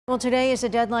Well, today is the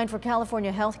deadline for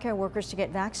California healthcare workers to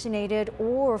get vaccinated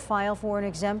or file for an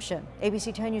exemption.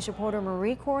 ABC 10 News reporter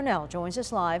Marie Cornell joins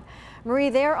us live. Marie,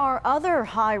 there are other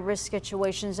high-risk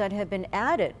situations that have been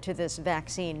added to this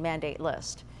vaccine mandate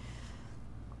list.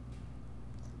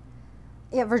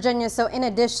 Yeah, Virginia, so in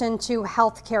addition to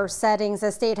healthcare settings,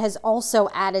 the state has also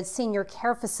added senior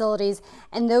care facilities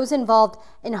and those involved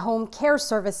in home care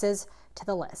services to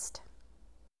the list.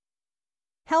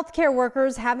 Healthcare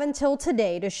workers have until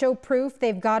today to show proof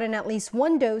they've gotten at least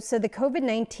one dose of the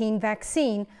COVID-19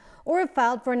 vaccine or have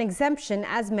filed for an exemption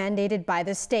as mandated by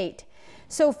the state.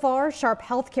 So far, Sharp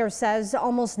Healthcare says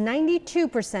almost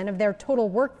 92% of their total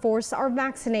workforce are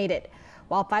vaccinated,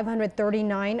 while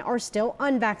 539 are still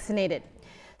unvaccinated.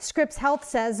 Scripps Health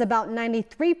says about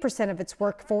 93% of its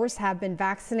workforce have been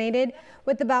vaccinated,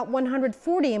 with about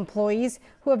 140 employees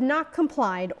who have not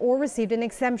complied or received an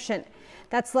exemption.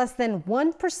 That's less than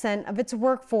 1% of its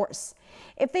workforce.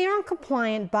 If they aren't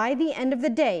compliant by the end of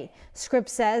the day,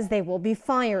 Scripps says they will be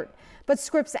fired. But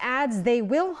Scripps adds they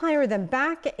will hire them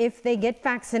back if they get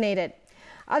vaccinated.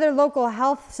 Other local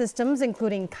health systems,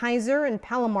 including Kaiser and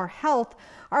Palomar Health,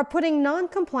 are putting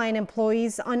non-compliant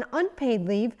employees on unpaid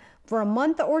leave for a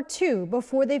month or two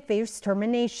before they face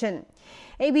termination.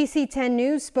 ABC 10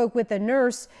 News spoke with a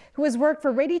nurse who has worked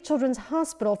for Rady Children's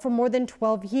Hospital for more than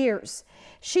 12 years.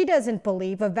 She doesn't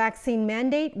believe a vaccine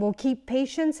mandate will keep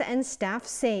patients and staff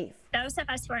safe. Those of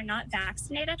us who are not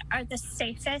vaccinated are the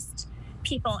safest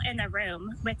people in the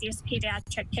room with these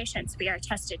pediatric patients. We are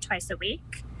tested twice a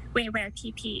week. We wear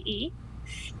PPE.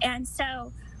 And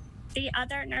so the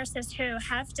other nurses who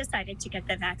have decided to get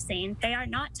the vaccine, they are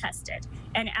not tested.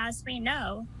 And as we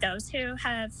know, those who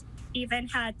have even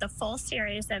had the full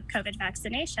series of COVID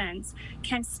vaccinations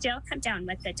can still come down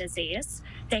with the disease.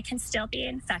 They can still be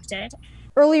infected.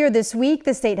 Earlier this week,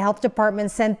 the state health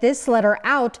department sent this letter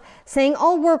out saying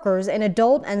all workers in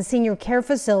adult and senior care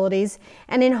facilities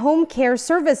and in home care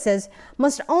services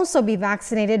must also be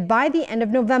vaccinated by the end of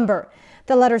November.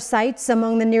 The letter cites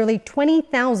among the nearly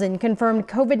 20,000 confirmed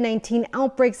COVID-19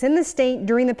 outbreaks in the state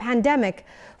during the pandemic,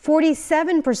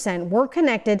 47% were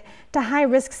connected to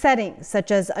high-risk settings such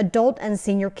as adult and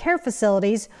senior care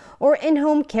facilities or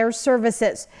in-home care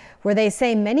services, where they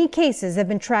say many cases have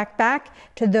been tracked back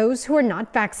to those who are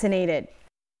not vaccinated.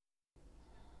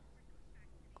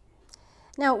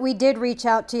 Now, we did reach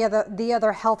out to the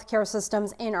other healthcare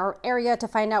systems in our area to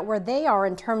find out where they are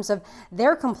in terms of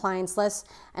their compliance lists,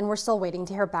 and we're still waiting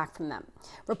to hear back from them.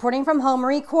 Reporting from home,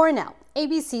 Marie Cornell,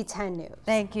 ABC 10 News.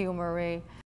 Thank you, Marie.